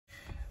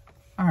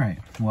Alright,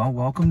 well,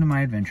 welcome to my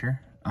adventure.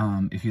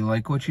 If you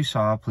like what you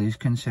saw, please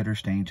consider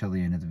staying till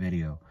the end of the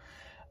video.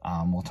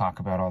 We'll talk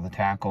about all the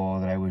tackle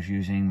that I was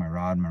using, my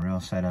rod, my reel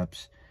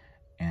setups,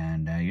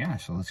 and yeah,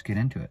 so let's get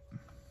into it.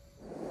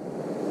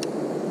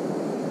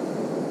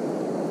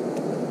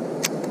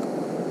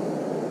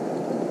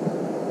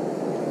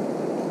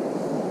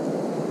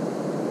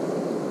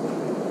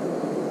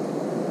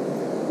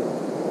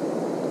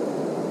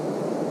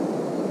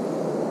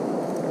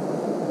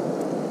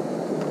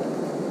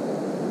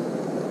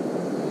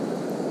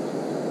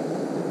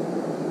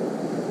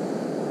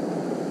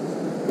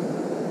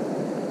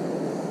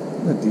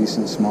 A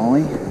decent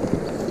smallie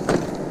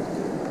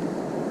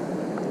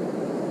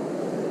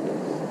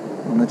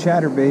on the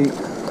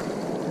chatterbait.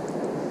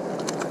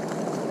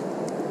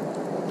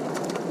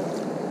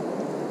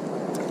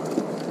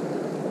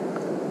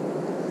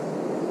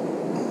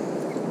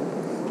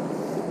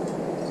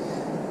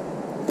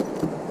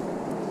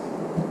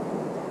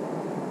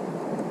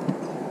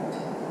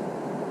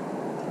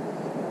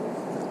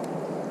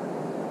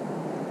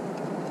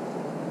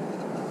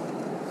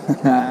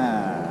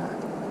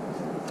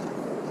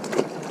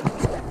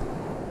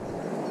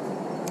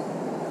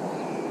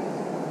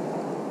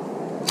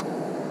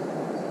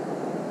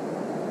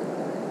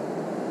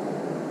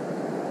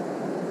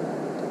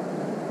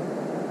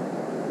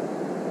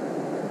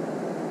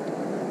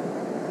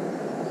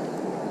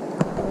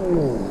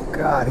 Oh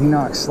God, he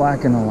knocked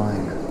slack in the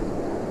line.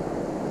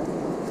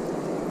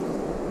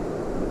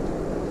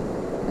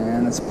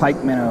 And it's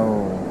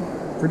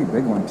pikeminnow. Pretty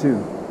big one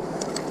too.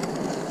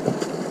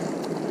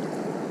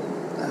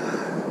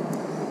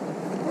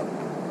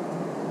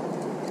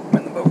 I'm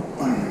in the boat.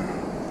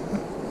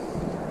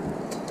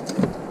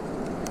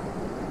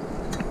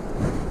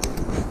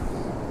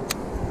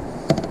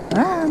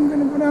 I'm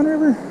gonna go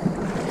downriver.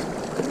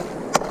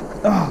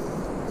 Oh.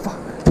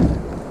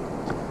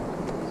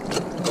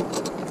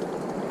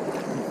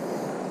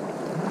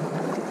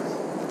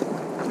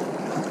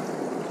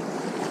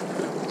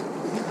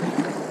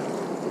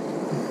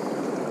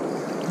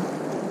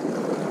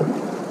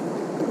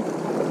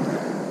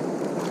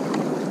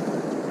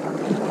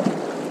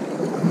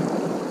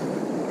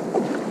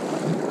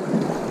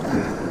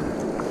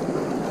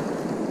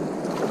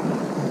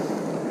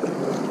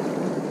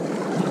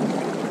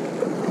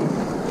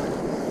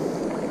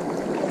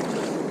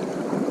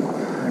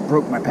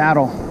 Broke my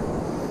paddle.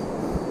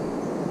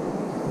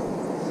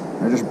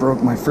 I just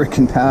broke my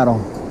freaking paddle.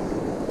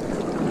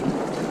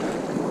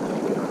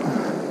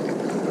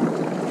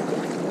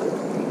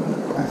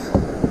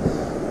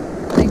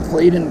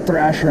 Thankfully, he didn't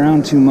thrash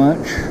around too much,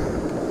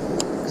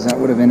 because that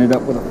would have ended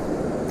up with a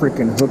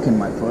freaking hook in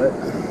my foot.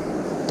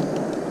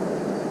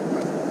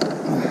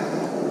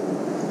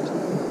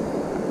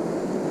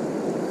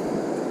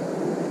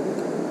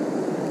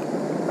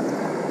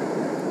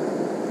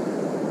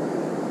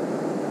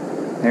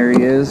 There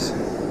he is.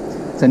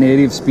 It's a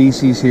native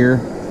species here.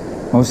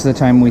 Most of the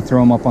time we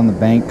throw them up on the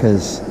bank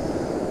because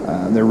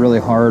they're really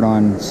hard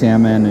on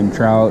salmon and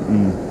trout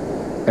and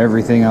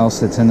everything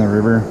else that's in the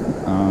river.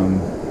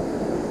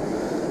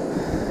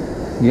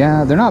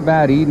 Yeah, they're not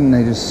bad eating,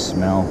 they just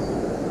smell.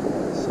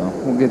 So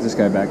we'll get this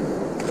guy back.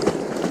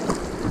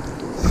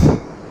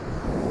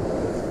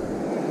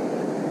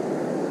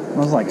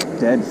 Smells like a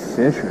dead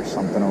fish or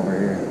something over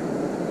here.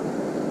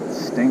 It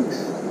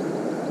stinks.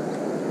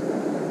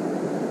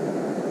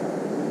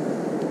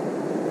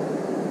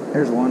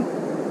 Here's one.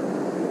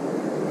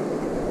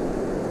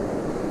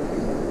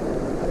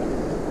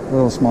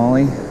 Little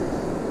smallie.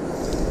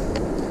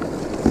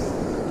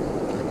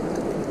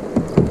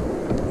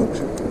 Oops.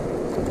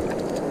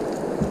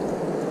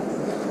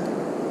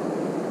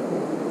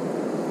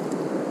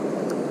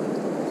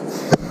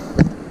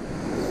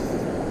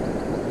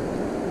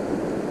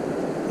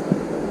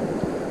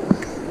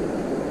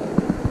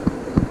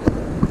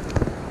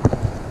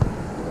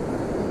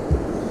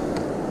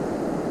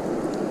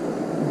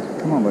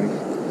 Come on, buddy.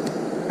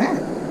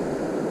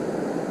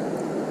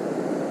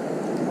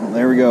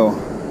 There we go.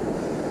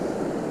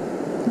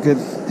 Good,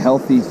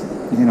 healthy,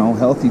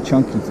 healthy,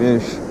 chunky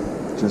fish.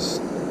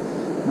 Just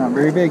not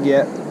very big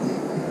yet.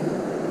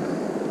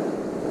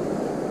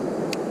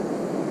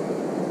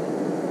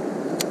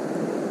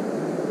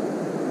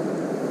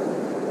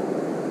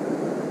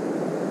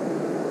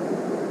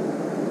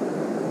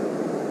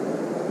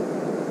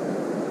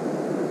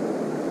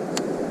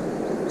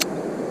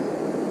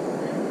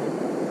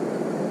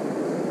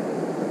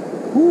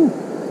 Whew.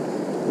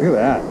 Look at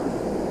that.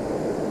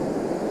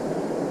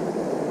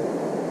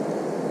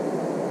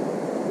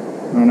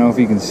 I don't know if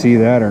you can see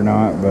that or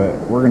not, but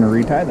we're going to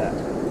retie that.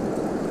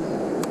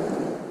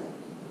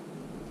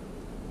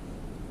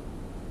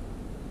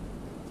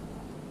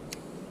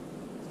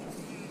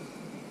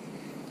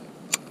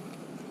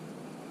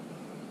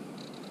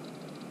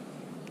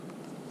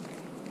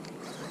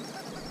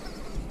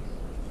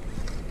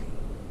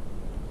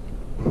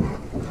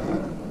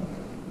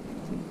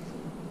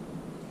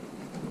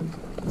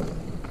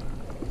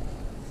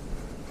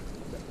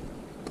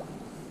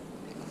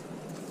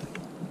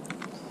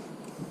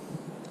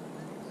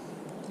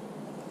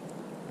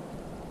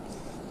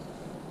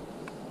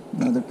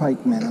 Another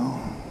pike minnow.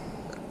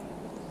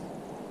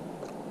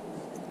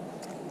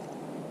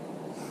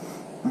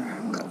 I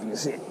don't know if you can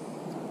see it.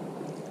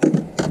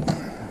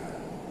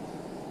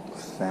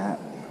 Fat.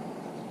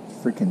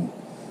 Freaking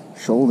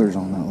shoulders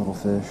on that little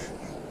fish.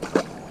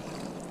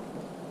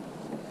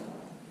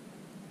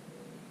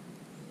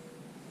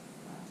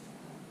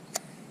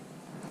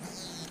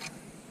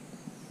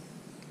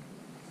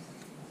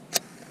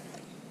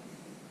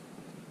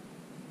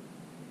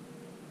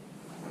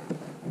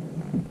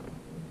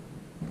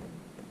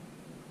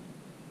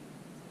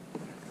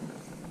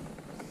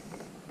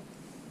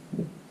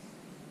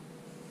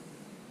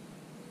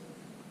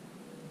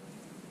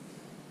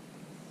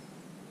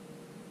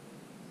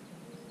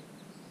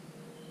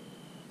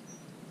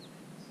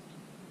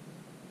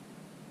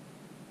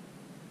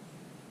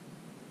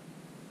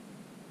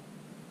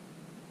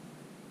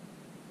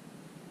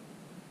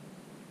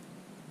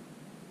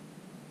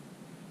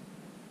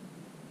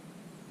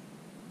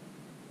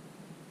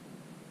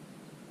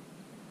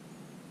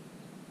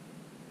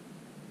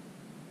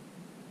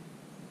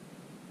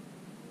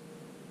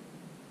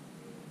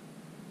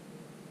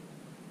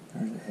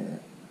 There's a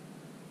hit.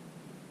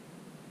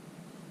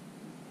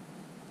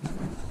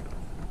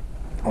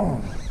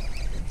 Oh,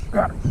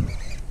 got him.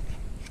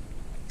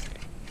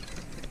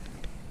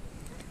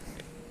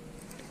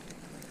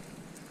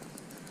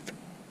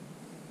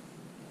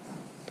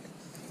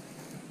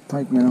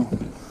 Pike minnow.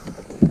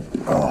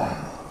 Oh.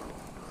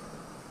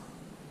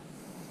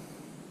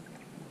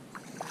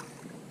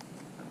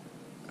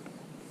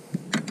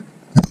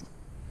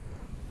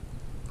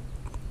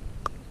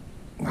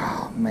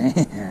 Oh,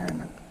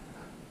 man.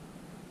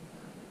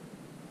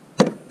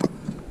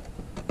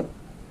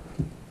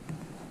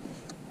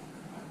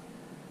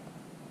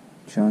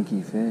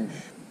 Chunky fish.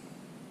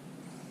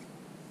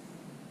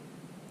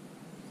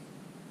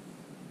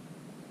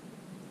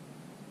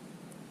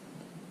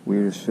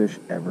 Weirdest fish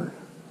ever.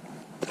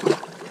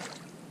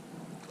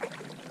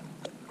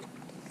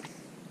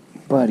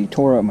 But he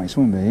tore up my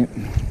swim bait.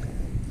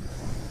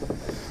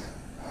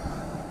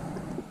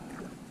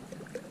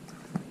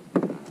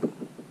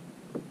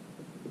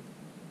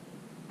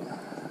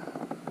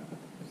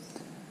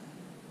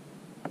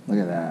 Look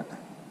at that.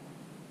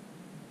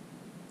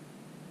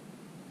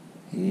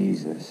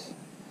 Jesus.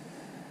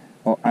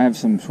 Well, I have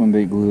some swim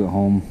bait glue at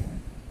home,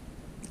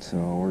 so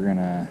we're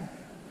gonna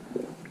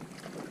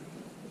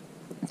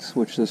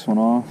switch this one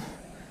off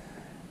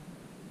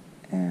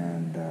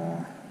and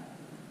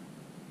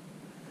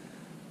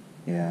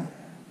yeah,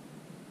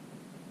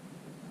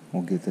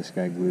 we'll get this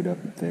guy glued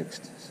up and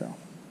fixed. So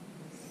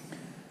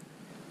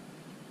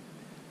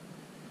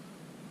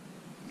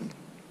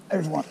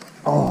there's one.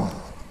 Oh.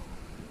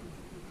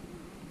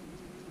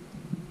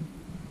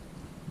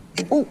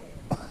 Oh.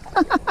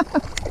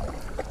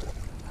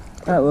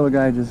 That little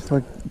guy just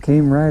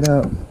came right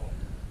up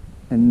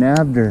and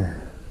nabbed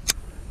her.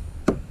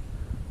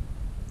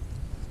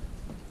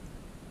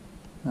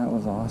 That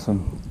was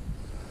awesome.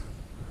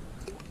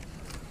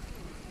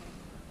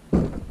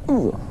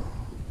 Ooh.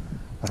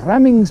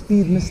 Ramming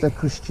speed, Mr.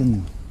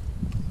 Christian.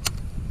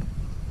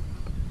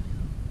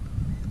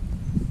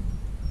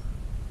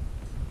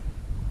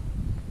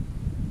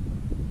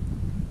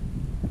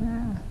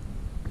 Yeah.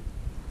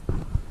 Okay.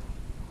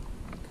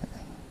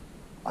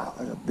 Oh,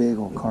 there's a big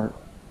old carp.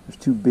 There's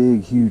two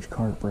big, huge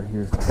carp right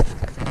here.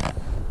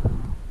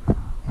 I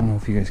don't know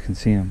if you guys can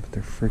see them, but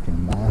they're freaking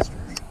monsters.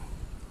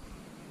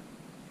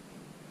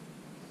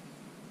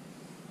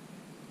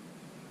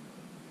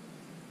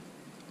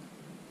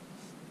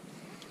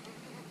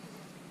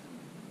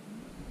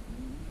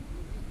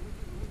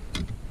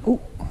 Oh,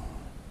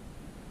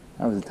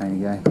 that was a tiny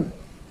guy.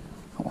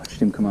 I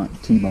watched him come out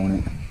and T-bone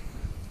it.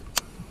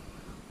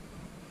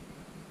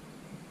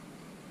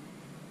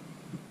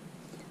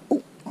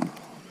 Oh,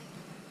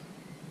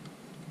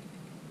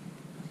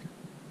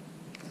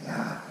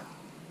 yeah,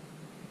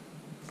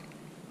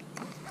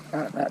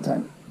 got it that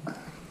time.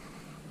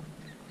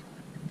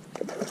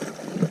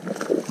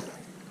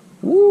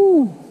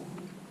 Woo!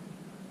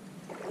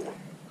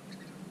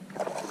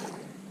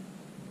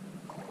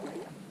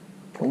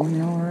 Pulling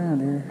me all around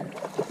here.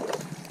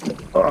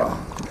 Ugh.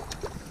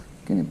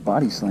 Gonna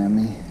body slam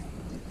me.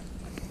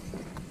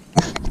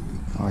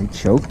 Oh, he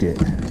choked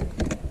it.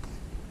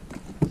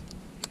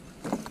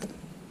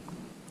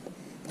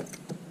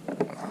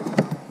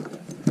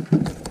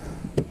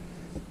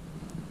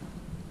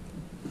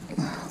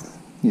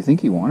 You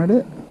think he wanted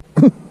it?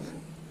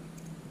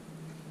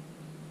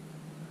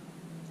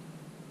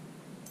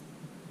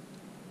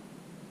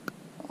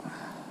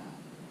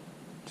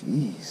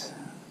 Jeez.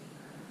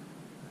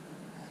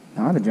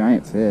 Not a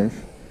giant fish,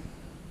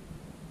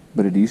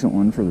 but a decent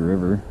one for the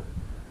river.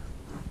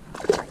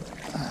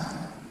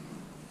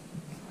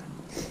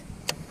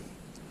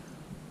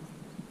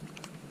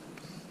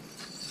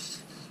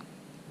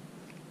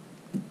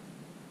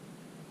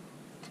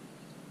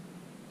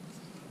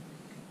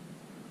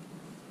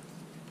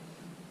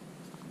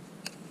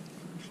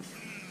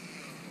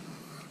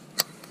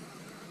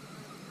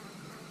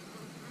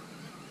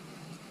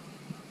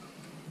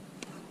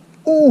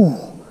 Ooh!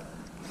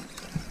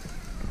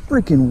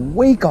 freaking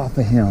wake off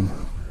of him.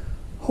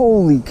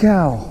 Holy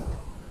cow.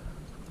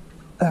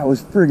 That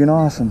was friggin'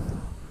 awesome.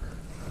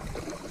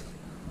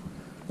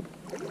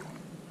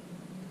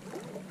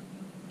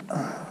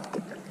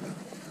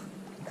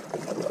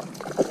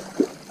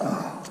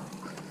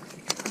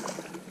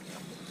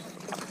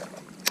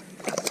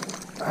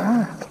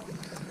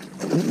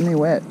 Getting me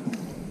wet.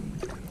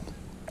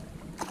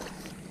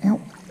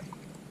 Ow.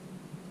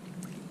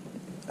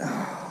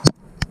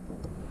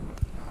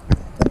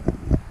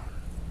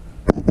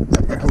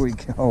 There we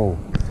go.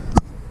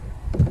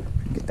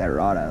 Get that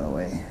rod out of the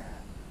way.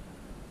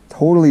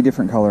 Totally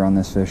different color on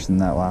this fish than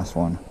that last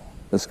one.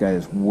 This guy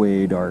is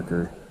way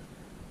darker.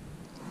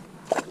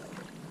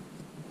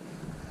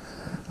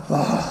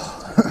 Oh.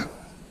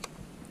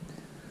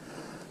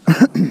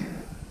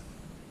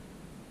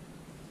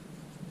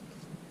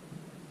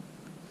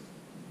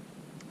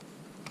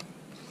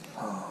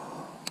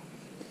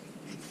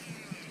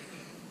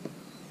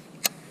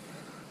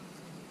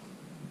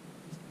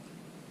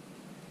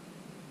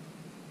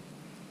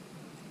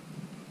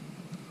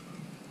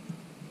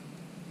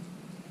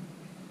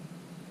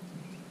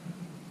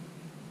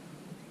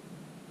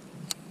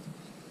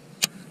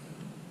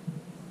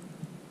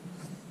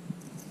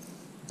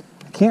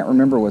 Can't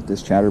remember what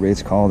this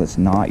chatterbait's called. It's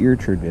not your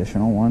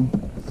traditional one.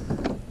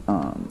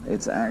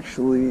 It's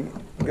actually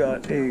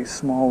got a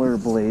smaller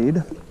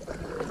blade,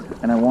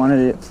 and I wanted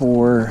it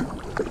for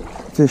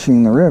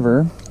fishing the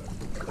river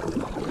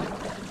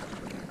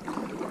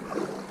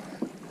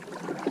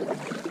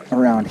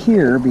around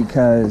here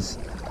because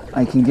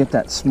I can get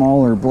that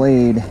smaller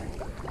blade.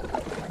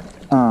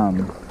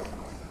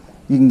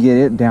 You can get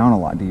it down a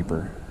lot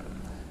deeper,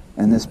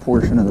 and this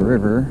portion of the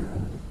river,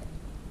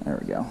 there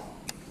we go.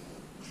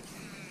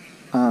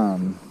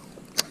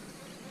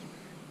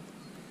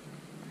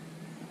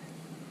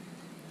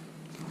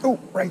 Oh,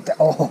 right there.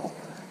 Oh,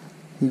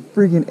 he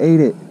freaking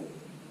ate it.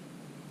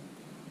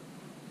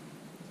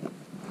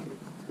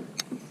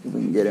 See if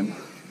we can get him.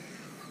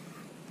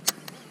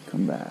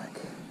 Come back.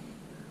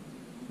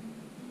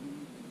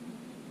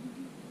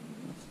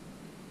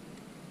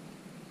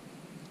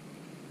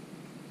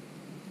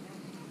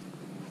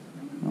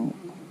 Oh.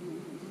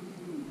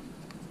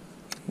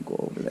 We'll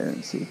go over there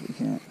and see if we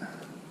can't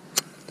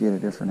get a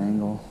different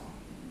angle.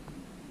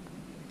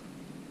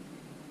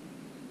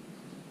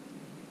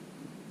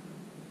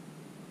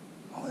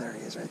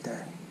 Right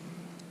there.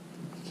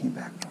 He came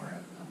back for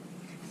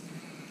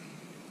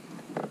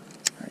it.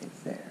 Right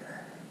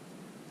there.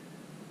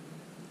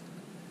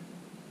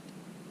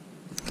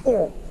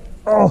 Oh!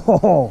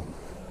 Oh!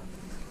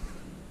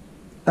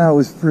 That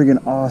was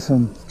friggin'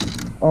 awesome.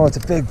 Oh, it's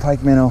a big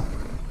pike minnow.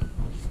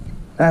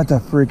 That's a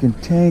freaking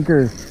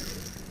tanker.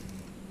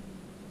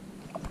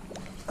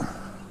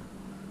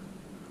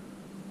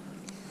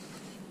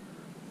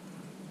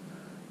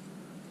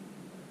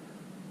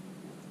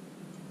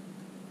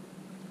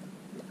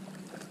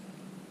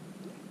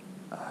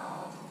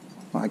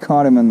 I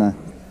caught him in the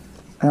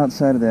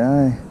outside of the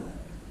eye.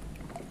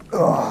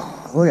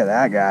 Oh, look at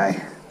that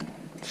guy.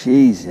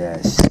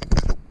 Jesus.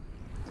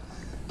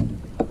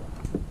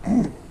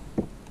 Man.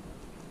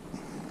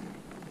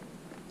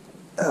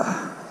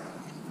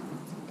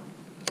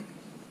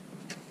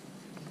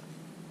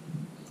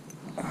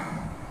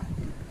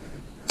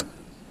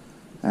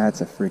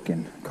 That's a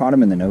freaking, caught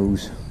him in the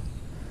nose.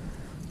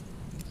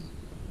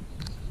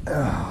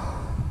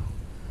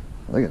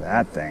 Look at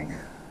that thing.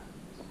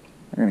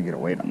 They're gonna get a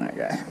weight on that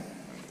guy.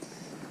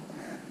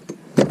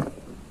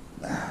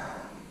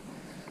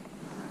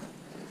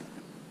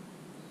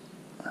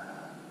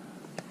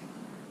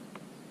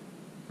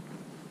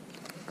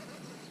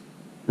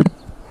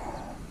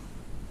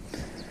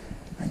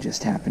 I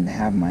just happen to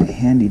have my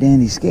handy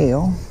dandy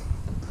scale.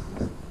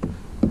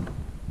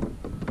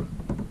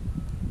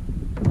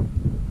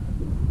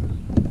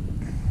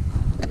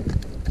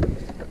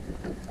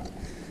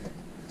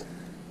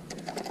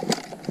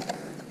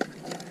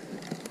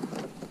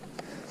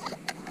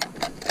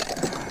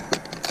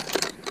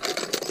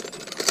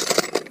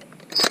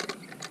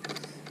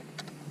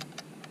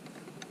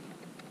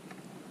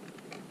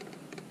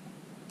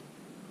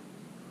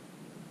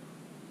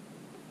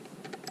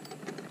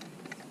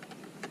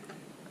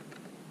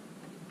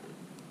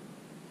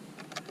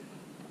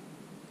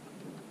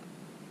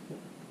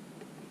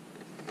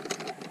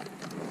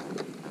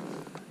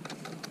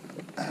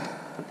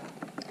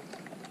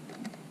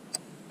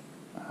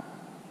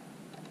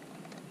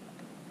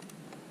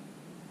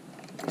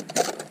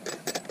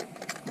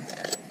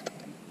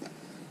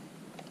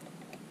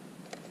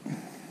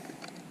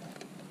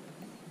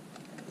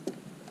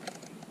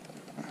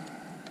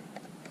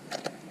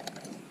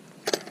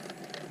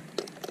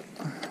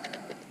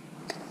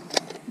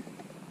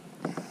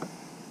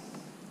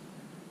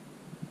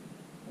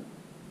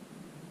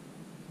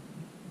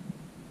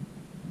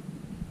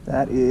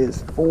 That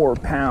is 4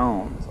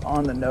 pounds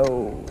on the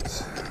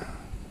nose.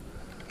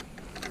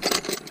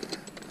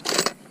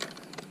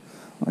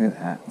 Look at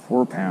that,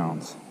 4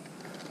 pounds.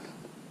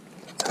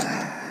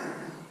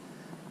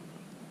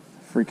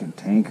 Freaking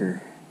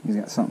tanker. He's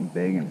got something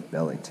big in his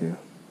belly too.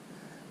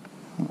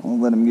 I'll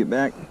let him get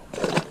back.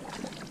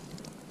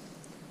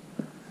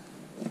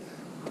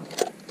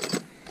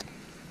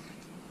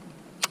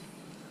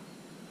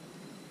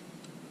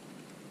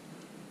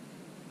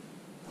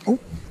 Oh,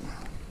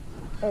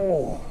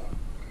 oh,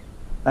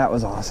 that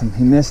was awesome.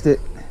 He missed it.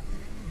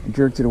 I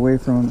jerked it away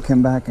from him,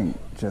 came back and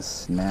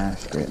just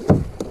smashed it.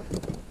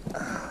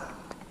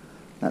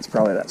 That's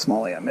probably that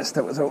smallie I missed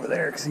that was over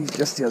there because he's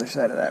just the other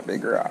side of that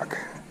big rock.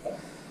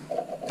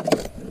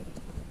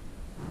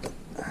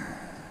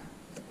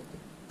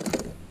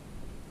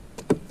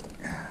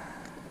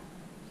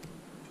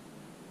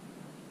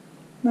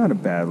 Not a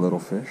bad little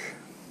fish,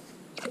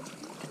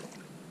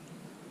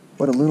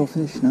 but a little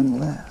fish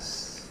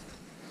nonetheless.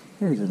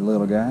 Here's a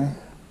little guy.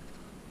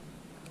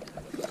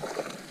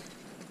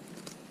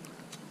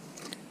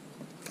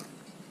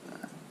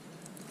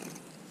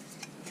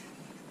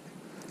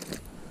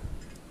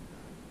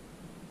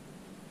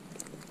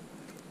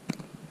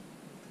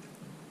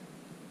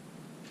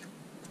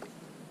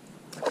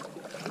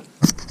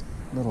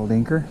 Little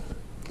dinker.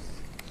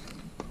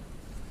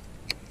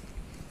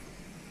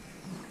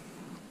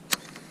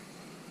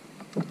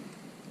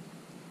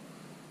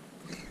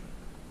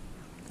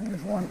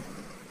 There's one.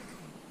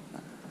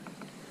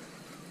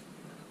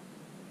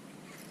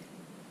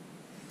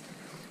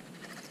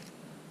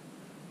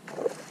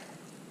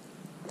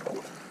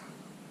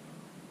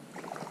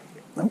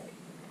 Nope.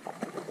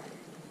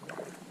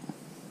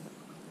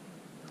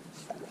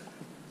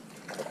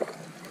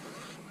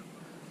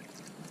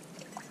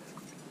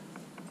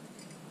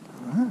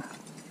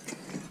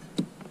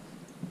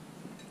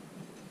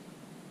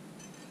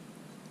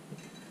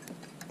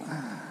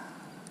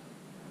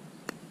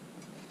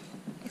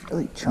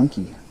 Really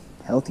chunky,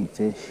 healthy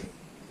fish.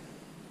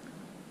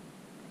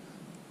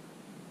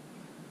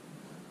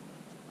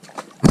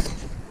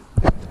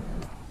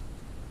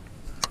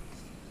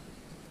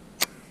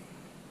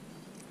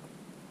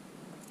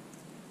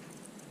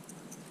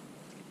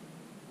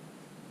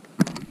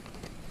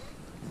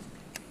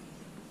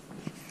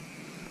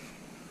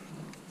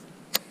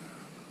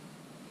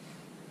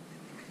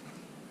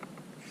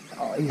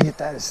 Oh, he hit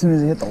that as soon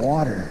as he hit the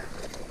water.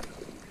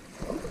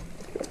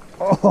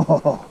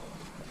 Oh!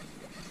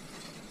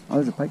 Oh,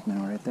 there's a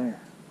pikeminnow right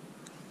there.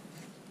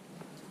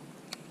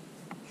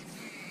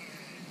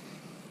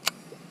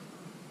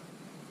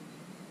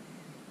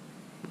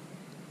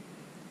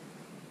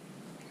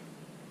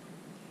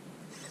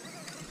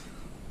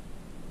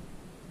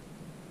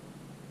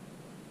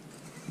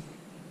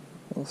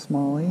 Little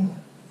smallie.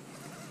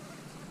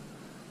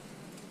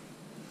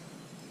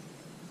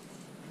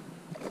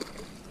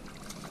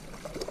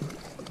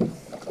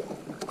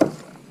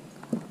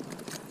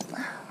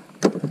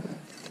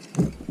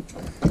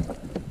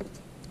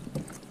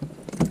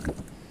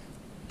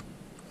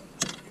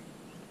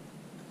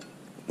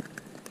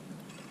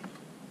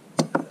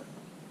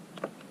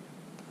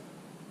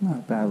 Not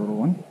a bad little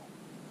one,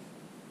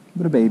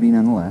 but a baby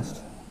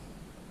nonetheless.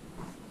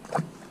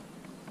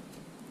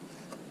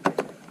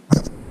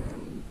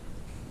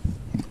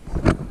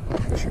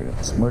 Make sure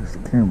to smudge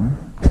the camera.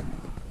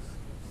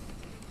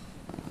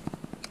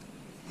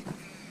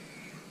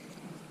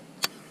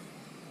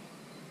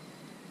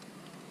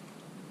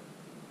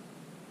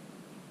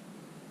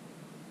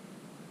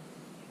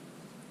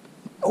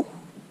 Oh,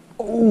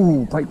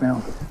 oh,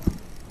 pikeminnow.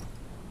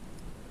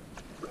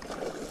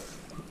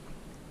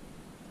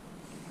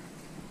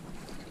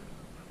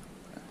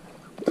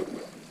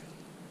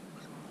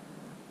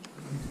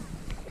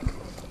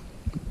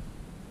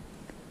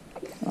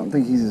 I don't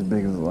think he's as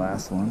big as the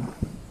last one.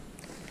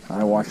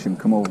 I watched him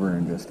come over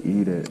and just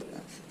eat it.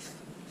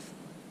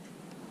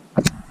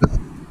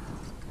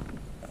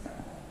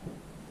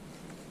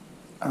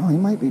 Oh, he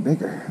might be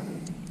bigger.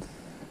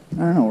 I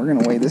don't know, we're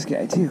gonna weigh this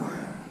guy too.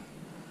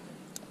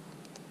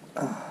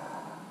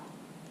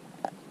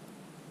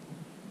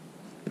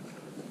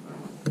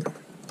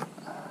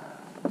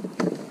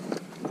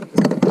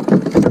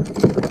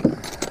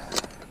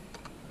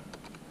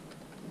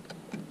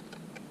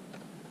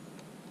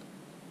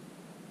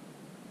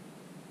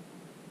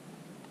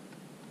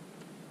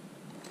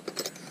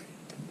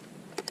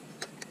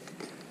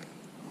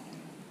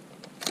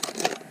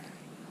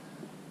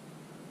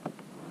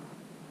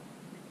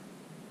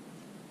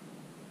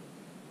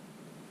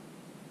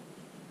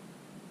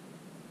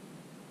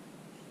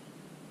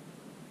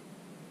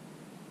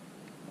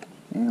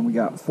 And we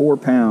got 4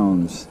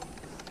 pounds,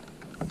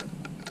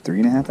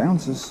 3.5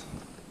 ounces.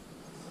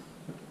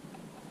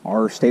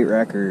 Our state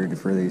record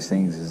for these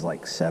things is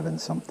like 7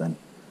 something.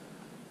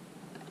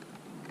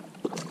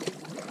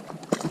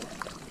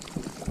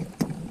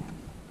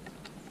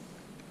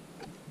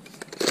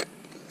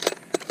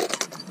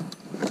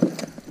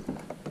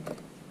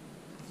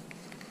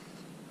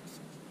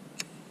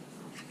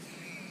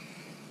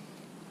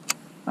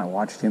 I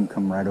watched him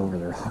come right over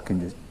the rock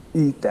and just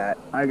eat that.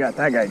 I got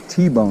that guy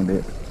T-boned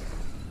it.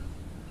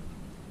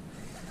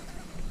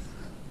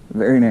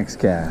 Very next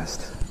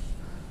cast.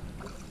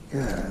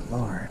 Good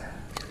Lord.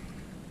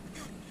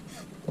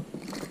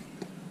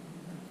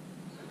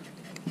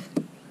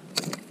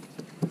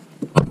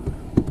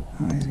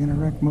 he's gonna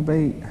wreck my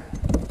bait.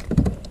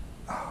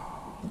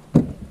 Oh.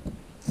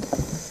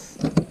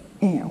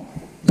 Ew.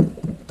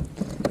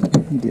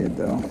 He did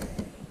though.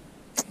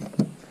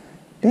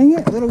 Dang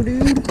it, little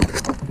dude.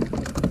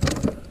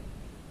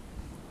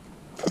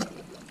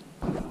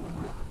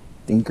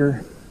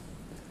 Dinker.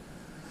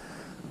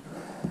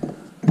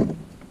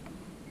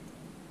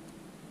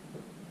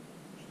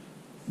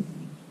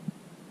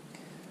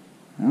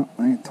 Oh,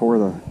 I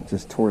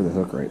just tore the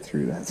hook right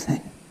through that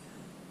thing.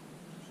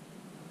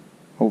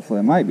 Hopefully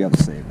I might be able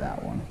to save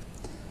that one.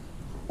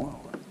 Whoa.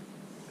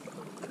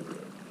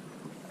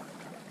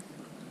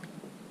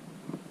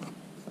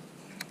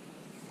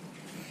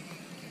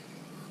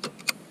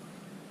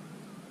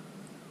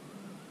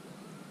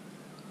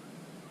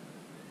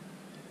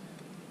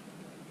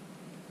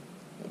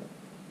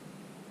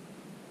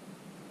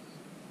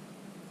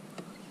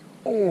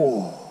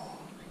 Oh,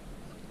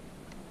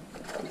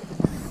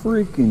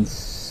 freaking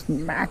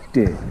smacked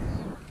it.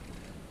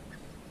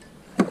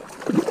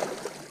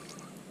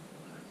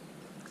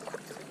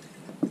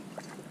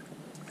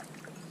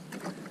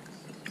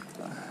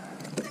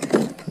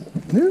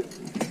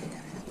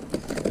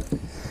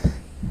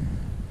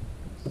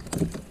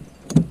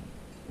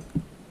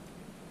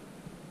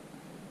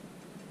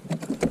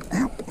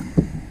 Ow.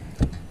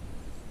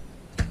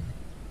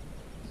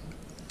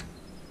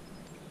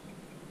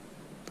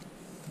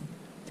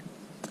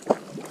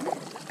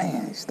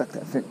 Man, he stuck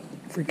that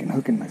freaking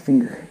hook in my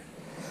finger.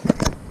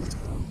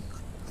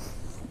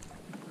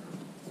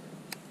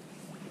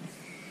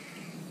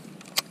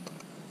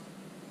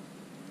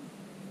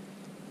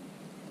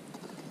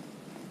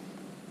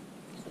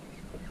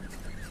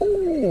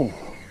 Oh,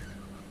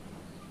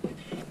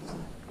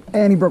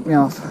 and he broke me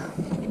off.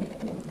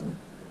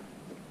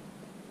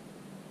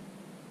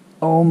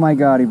 Oh my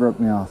God, he broke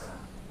me off.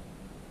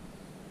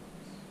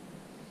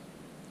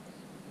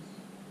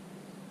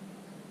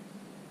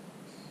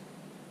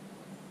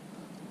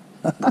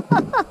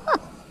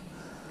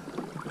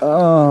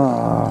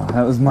 Oh,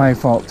 that was my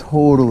fault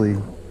totally.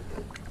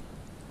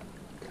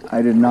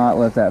 I did not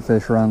let that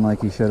fish run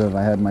like he should have.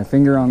 I had my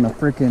finger on the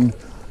freaking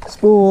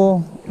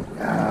spool.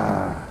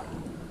 Ah,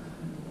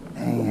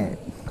 dang it.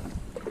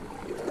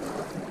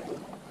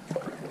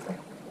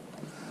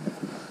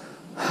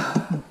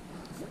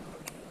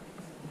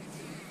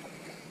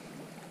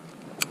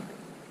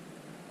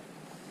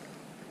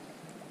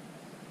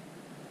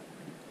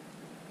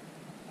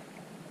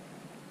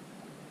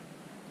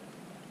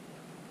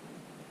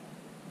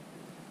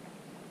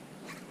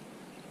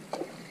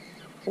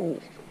 Oh,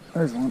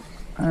 there's one.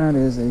 That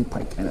is a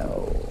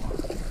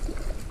pikeminnow.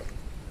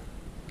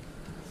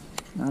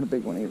 Not a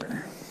big one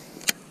either.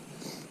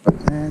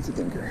 That's a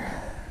dinker.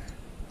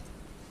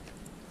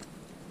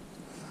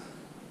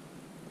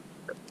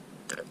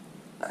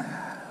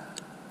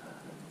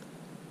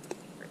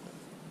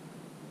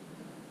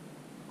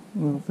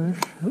 Little fish.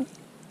 Oh.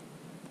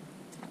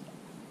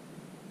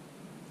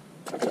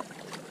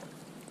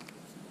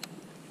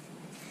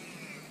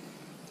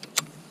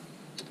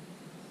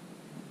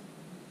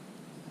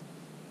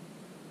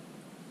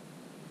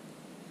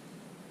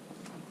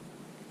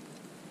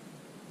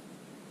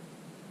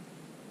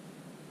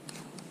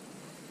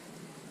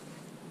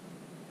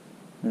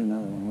 There's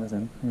another one with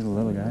him. Here's a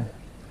little guy.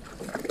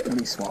 And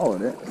he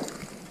swallowed it.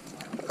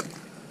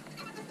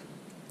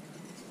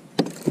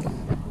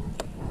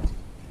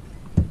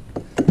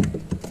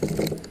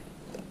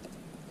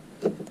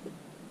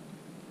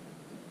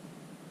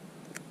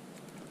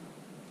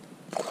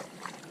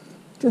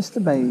 Just a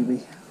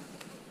baby.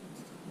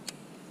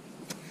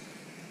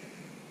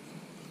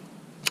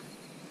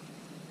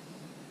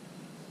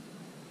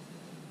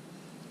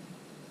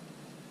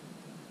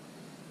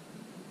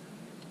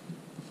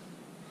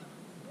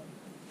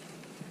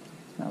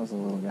 That was a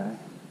little guy.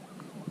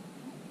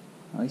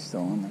 Oh, he's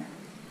still on there.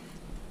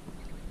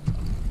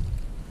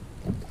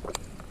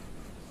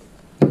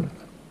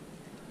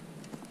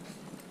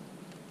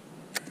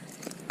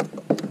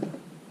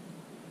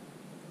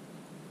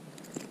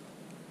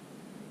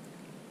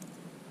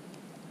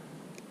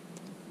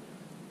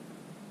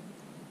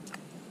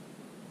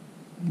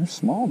 They're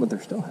small, but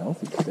they're still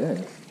healthy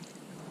fish.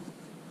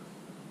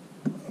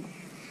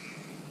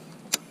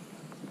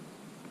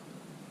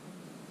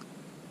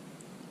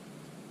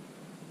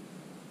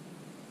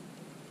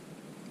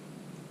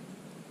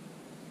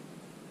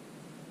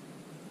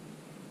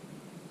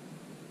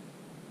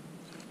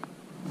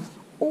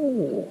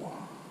 Oh!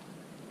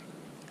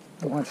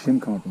 I watched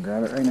him come up and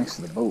grab it right next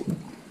to the boat.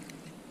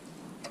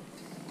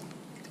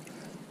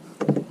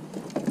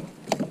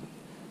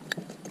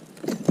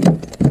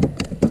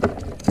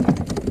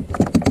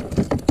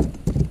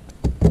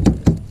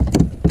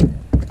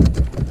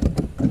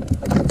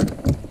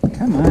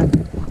 Come on.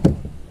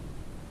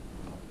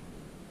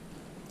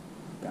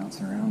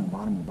 Bouncing around the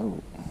bottom of the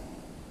boat.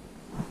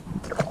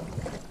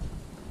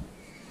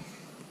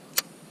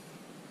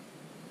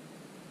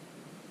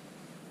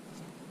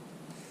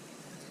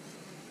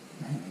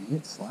 Man, he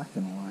gets slack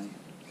in the line.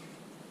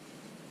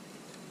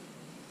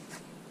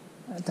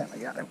 That time I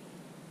got him.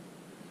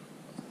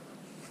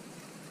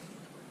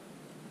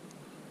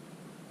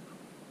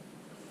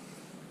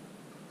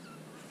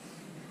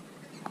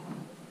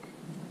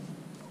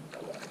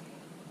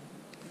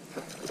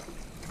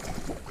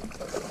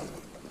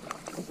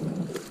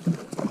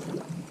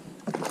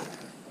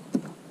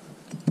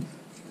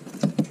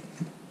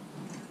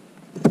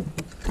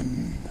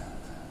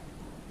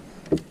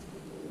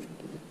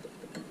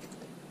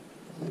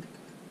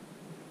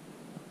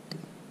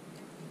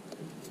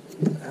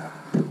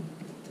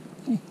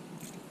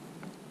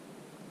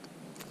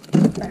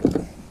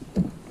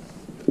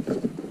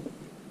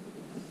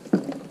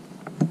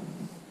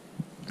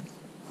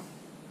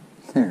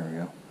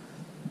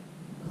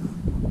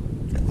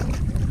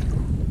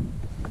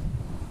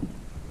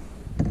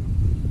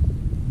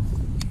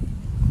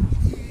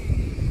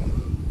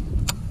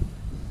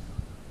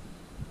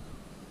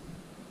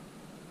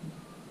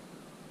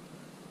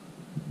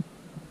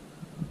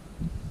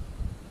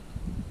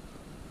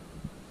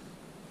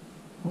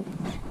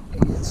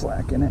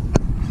 slack in it.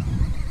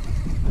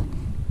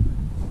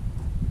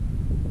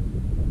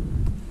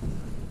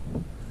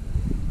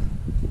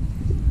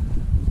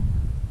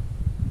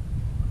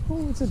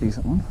 Oh, it's a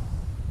decent one.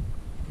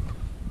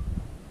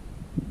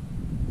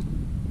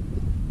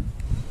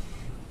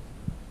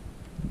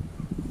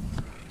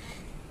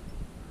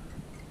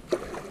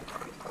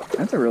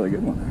 That's a really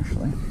good one,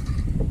 actually.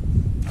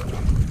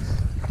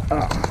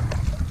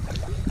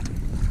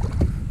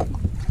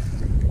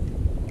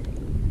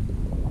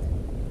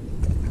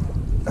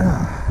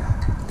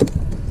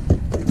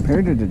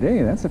 Compared to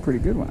today, that's a pretty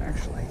good one,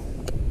 actually.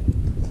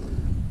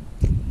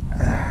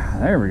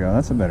 There we go,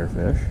 that's a better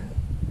fish.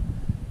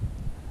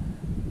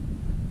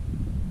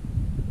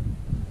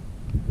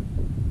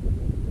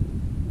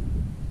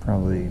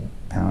 Probably a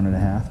pound and a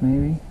half,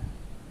 maybe.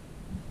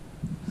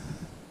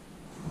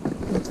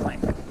 That's fine.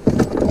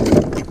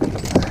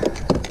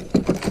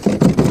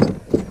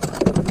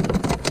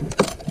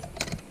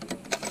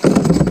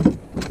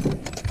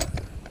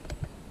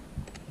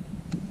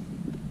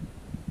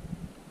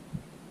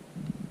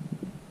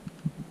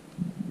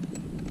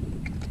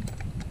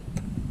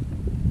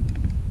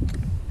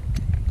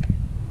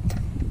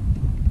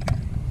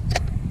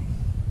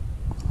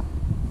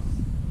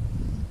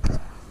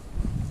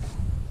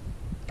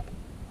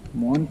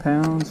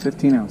 £1,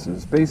 15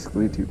 ounces,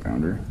 basically a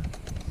 2-pounder.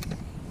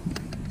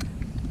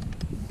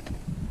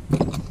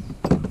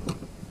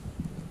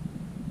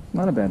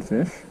 Not a bad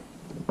fish.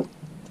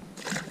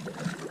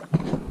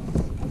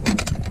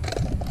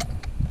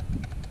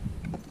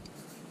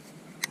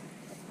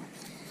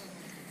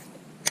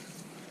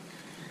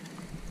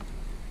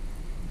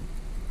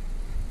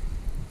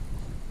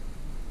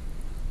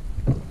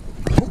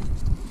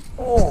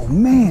 Oh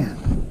man,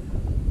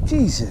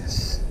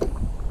 Jesus.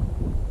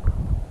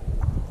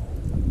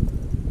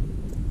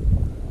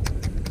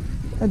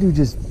 That dude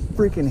just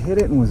freaking hit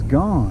it and was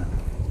gone.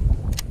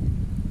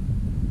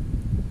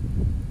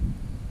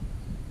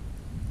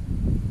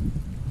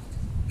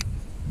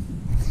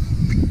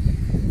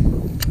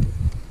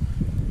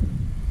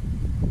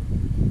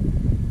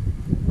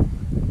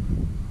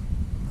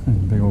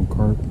 Big old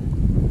carp.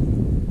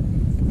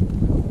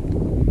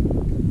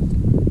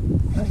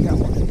 I got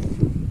one.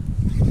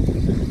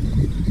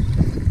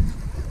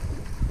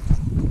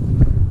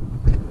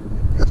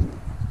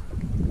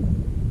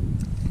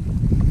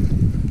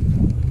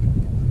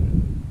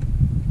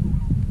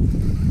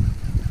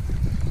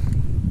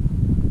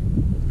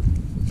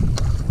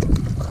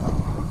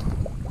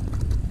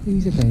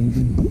 He's a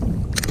baby.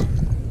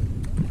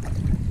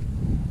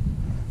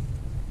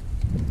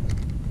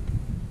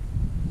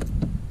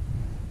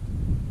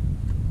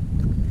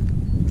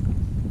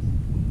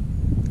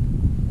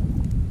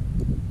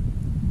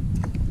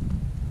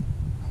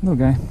 Little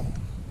guy.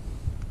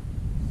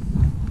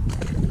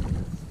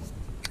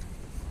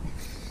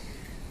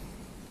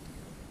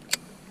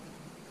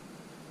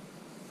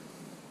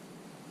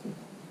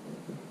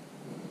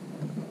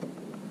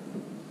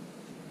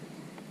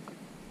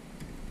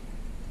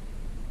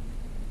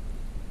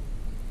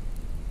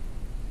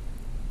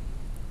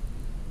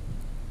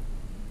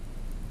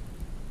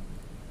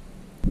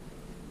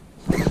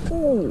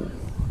 Oh.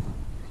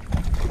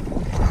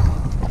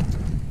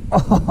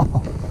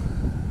 Oh,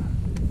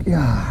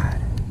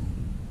 God.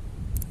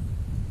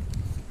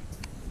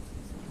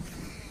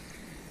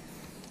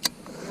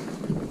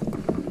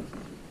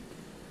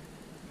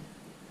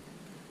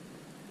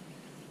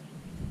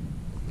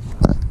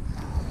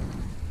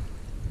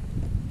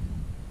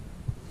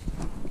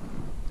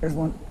 There's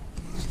one.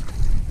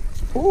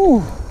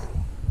 Ooh.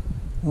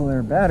 Well,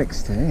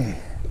 aerobatics today.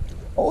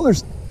 Oh,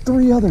 there's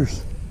 3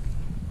 others.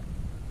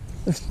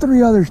 There's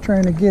 3 others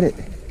trying to get it.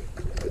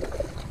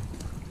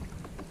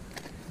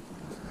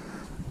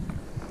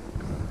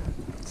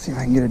 Let's see if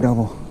I can get a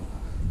double.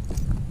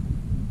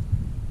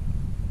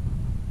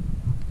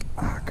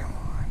 Ah, oh, come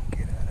on,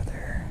 get out of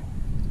there.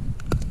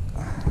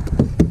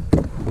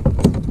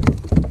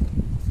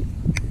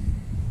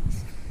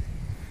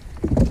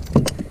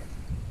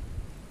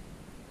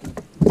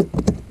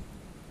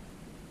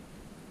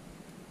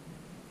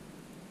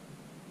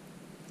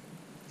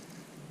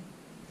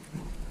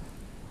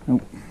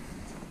 Nope.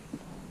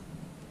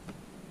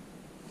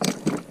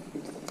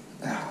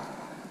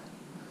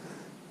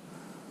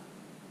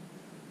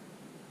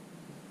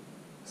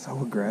 So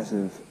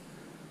aggressive.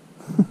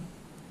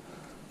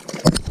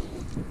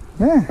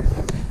 Yeah.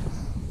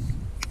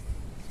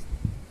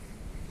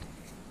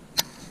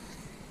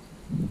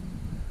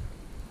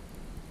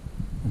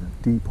 There's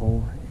a deep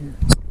hole right here.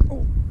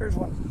 Oh, there's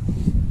one.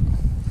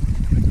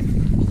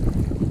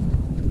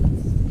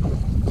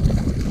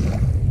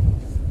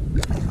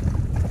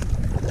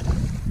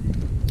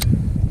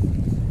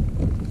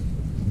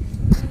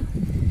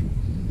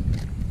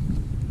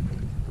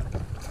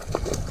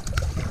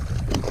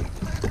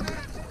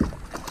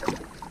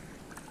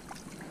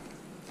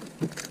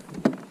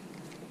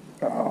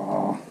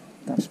 Oh,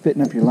 stop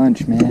spitting up your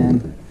lunch,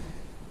 man.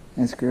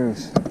 That's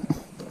gross.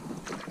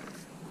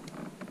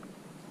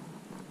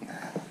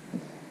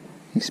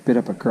 He spit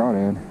up a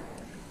crawdad.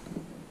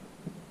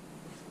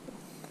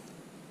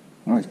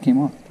 Oh it came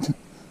off. There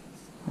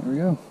we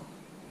go.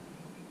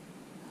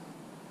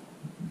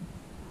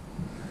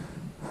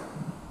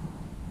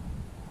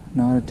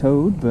 Not a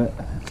toad, but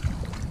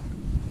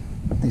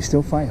they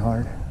still fight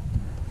hard.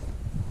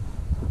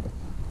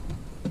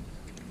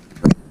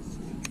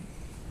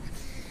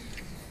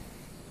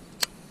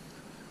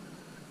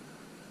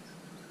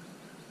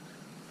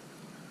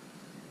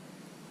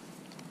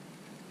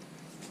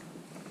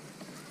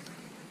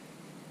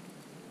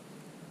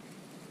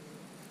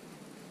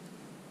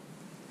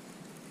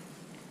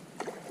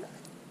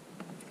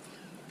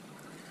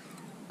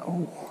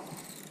 Oh.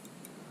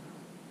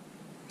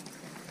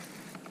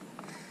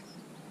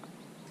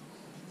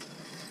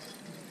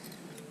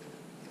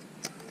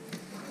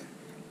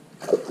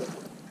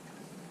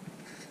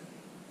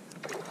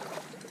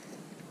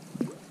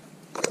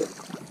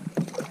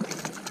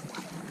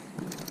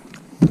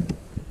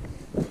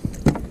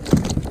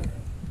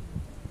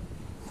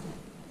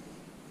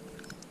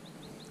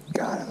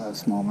 God, I love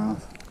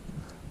smallmouth.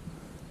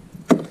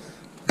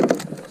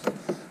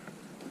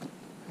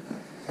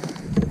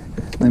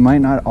 They might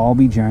not all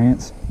be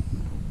giants,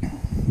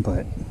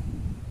 but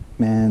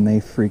man, they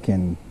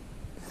freaking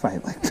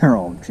fight like they're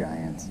all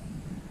giants.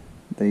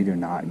 They do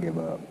not give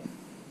up.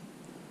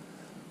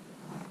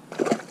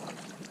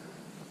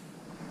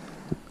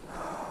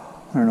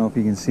 I don't know if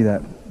you can see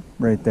that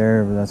right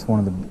there, but that's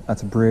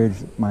a bridge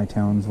that my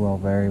town's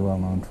very well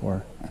known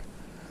for.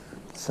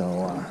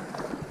 So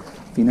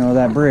if you know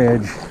that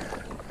bridge,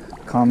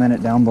 comment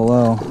it down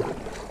below.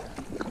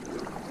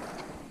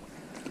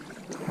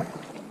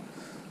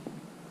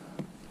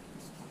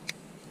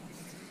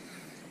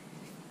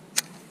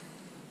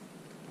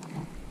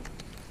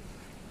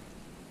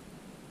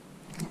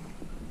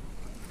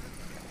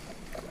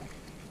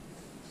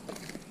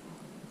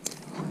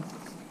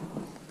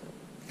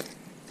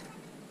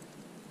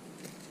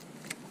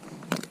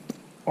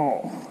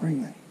 Oh,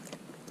 bring the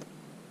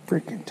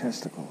freaking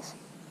testicles.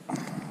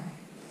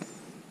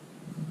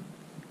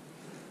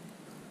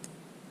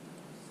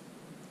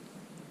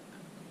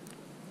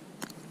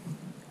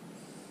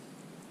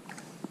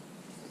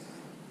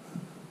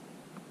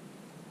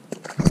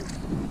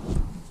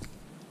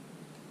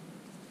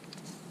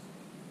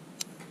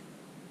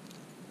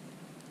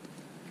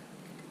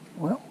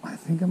 Well, I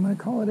think I'm going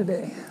to call it a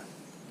day.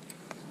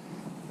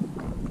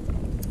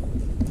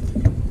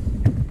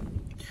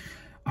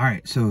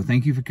 Alright, so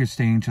thank you for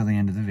staying until the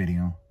end of the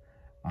video.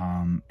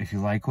 If you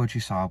like what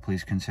you saw,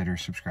 please consider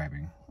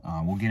subscribing.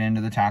 We'll get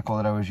into the tackle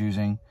that I was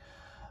using.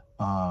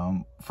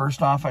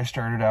 First off, I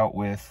started out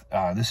with,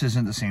 this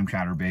isn't the same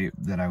chatterbait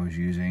that I was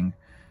using.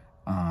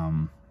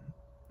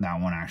 That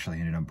one actually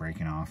ended up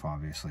breaking off,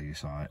 obviously, you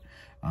saw it.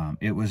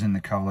 It was in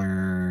the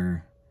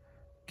color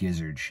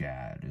Gizzard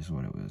Shad is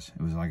what it was.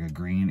 It was like a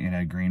green, it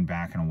had a green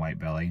back and a white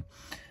belly.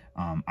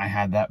 I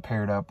had that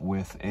paired up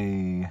with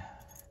a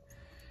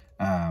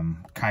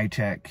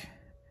Kitech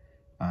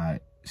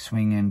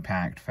Swing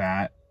Impact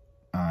Fat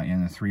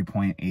in the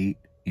 3.8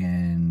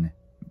 in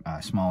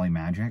Smallie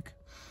Magic,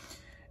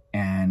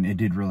 and it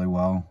did really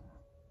well.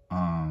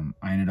 I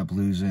ended up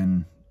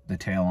losing the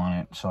tail on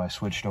it, so I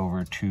switched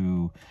over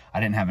to, I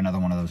didn't have another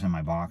one of those in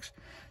my box,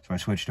 so I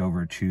switched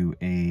over to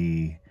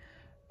a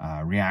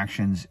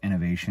Reactions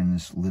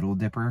Innovations Little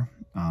Dipper.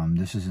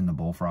 This is in the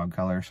bullfrog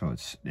color, so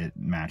it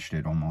matched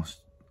it almost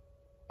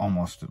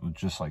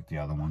just like the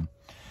other one.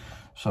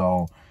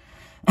 So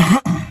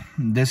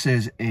this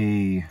is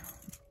a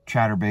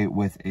chatterbait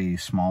with a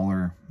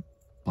smaller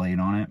blade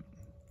on it.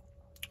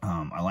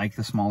 I like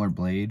the smaller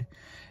blade.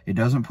 It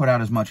doesn't put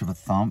out as much of a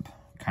thump,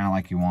 kind of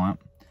like you want,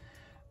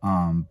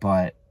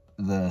 but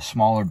the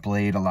smaller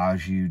blade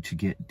allows you to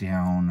get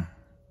down.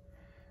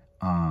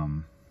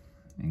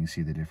 You can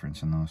see the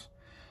difference in those.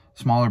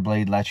 Smaller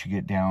blade lets you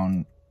get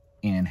down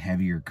in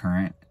heavier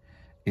current.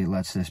 It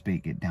lets this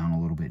bait get down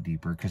a little bit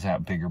deeper because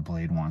that bigger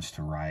blade wants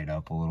to ride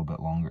up a little bit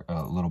longer,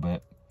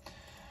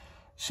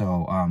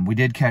 So we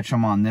did catch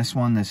them on this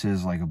one. This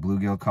is like a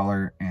bluegill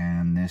color,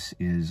 and this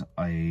is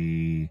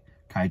a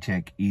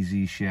Kitech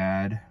Easy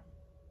Shad,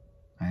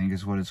 I think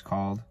is what it's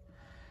called.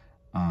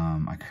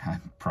 I'm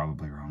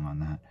probably wrong on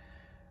that.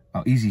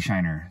 Oh, Easy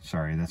Shiner,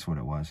 sorry, that's what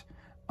it was.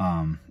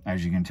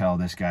 As you can tell,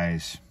 this guy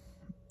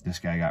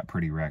got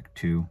pretty wrecked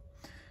too.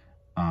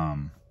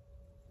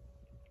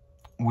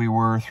 We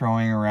were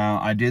throwing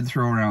around, I did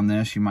throw around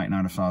this, you might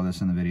not have saw this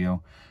in the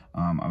video.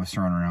 I was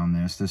throwing around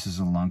this is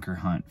a Lunker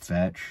Hunt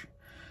Fetch.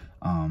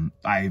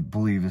 I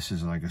believe this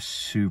is like a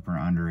super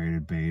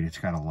underrated bait. It's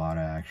got a lot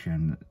of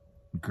action,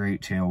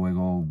 great tail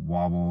wiggle,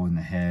 wobble in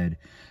the head.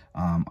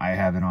 I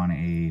have it on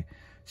a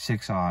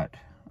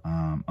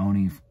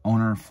 6/0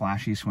 owner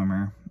flashy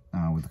swimmer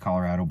with a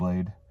Colorado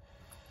blade.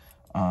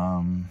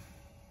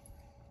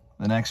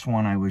 The next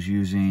one I was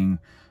using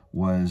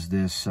was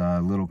this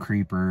Little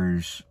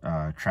Creepers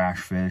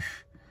trash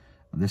fish.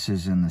 This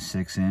is in the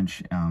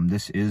 6-inch.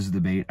 This is the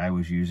bait I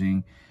was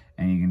using,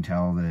 and you can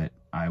tell that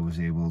I was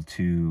able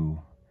to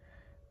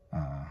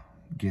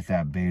get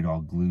that bait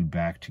all glued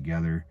back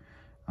together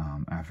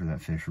after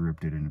that fish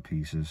ripped it into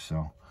pieces.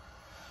 So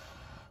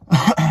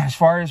As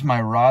far as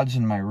my rods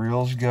and my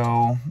reels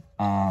go,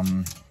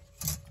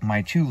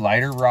 my two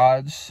lighter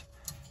rods,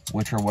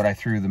 which are what I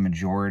threw the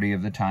majority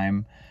of the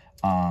time.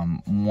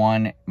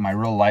 My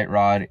real light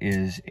rod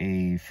is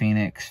a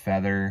Phoenix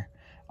Feather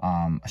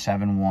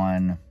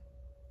 7-1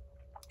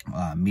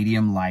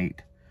 medium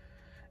light,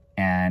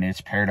 and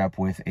it's paired up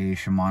with a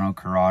Shimano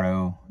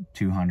Corrado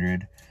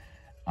 200,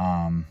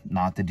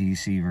 not the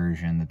DC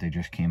version that they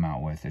just came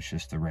out with. It's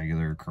just the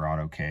regular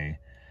Corrado K.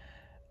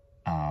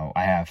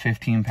 I have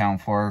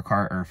 15-pound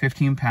fluorocarbon, or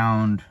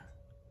 15-pound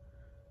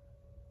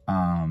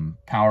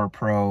Power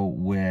Pro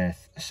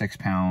with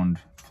 6-pound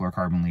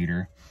fluorocarbon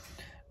leader.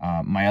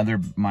 My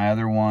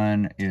other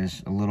one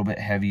is a little bit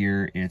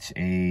heavier. It's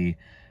a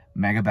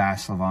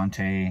Megabass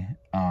Levante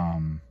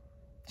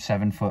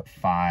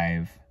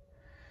 7'5"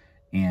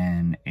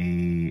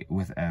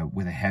 with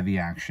a heavy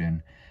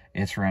action.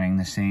 It's running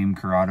the same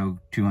Corrado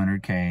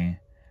 200K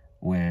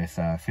with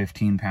a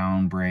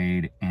 15-pound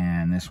braid,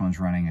 and this one's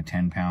running a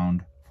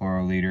 10-pound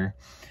fluoro leader.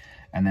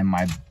 And then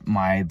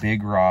my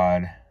big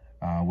rod,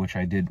 which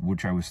I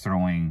was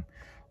throwing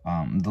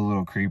the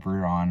little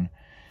creeper on,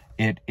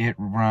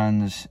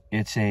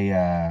 it's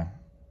a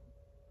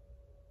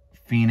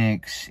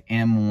Phoenix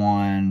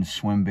M1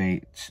 swim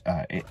bait,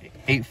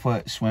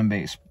 8-foot swim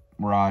bait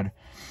rod.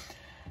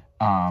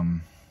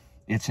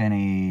 It's in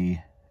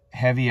a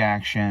heavy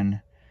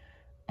action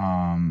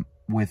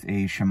with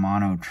a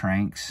Shimano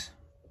Tranx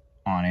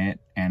on it,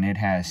 and it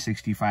has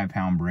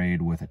 65-pound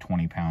braid with a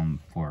 20-pound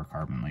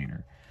fluorocarbon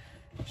leader.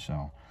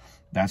 So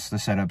that's the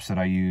setups that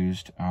I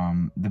used.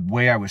 The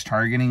way I was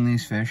targeting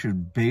these fish is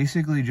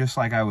basically just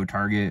like I would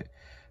target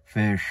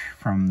fish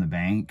from the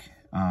bank,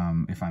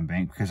 if I'm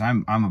bank, because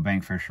I'm a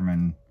bank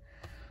fisherman.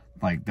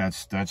 Like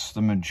that's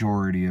the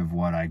majority of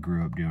what I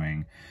grew up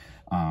doing.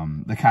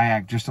 The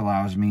kayak just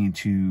allows me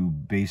to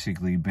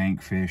basically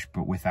bank fish,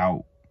 but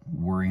without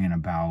worrying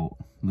about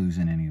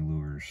losing any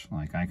lures.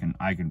 Like I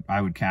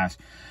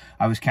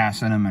was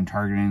casting them and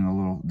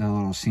targeting the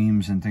little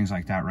seams and things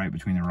like that right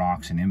between the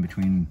rocks and in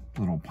between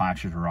little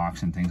patches of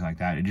rocks and things like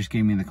that. It just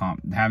gave me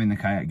having the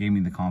kayak gave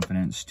me the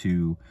confidence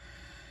to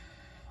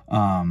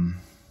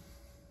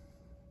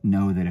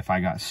know that if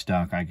I got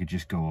stuck, I could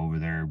just go over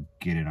there,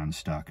 get it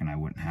unstuck, and I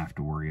wouldn't have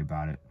to worry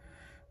about it.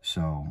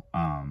 So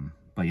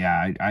but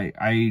yeah,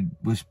 I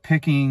was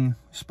picking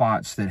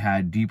spots that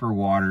had deeper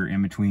water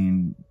in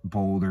between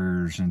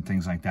boulders and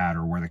things like that,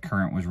 or where the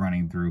current was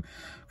running through,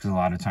 because a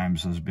lot of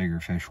times those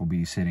bigger fish will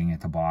be sitting at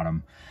the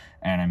bottom.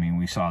 And I mean,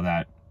 we saw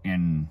that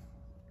in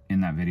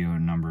that video a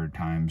number of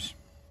times.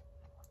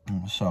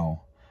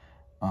 So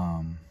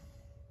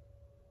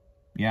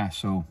yeah,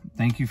 so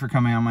thank you for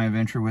coming on my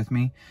adventure with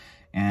me.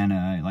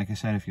 And like I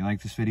said, if you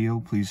like this video,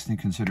 please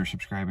consider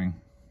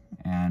subscribing,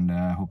 and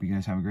hope you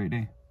guys have a great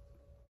day.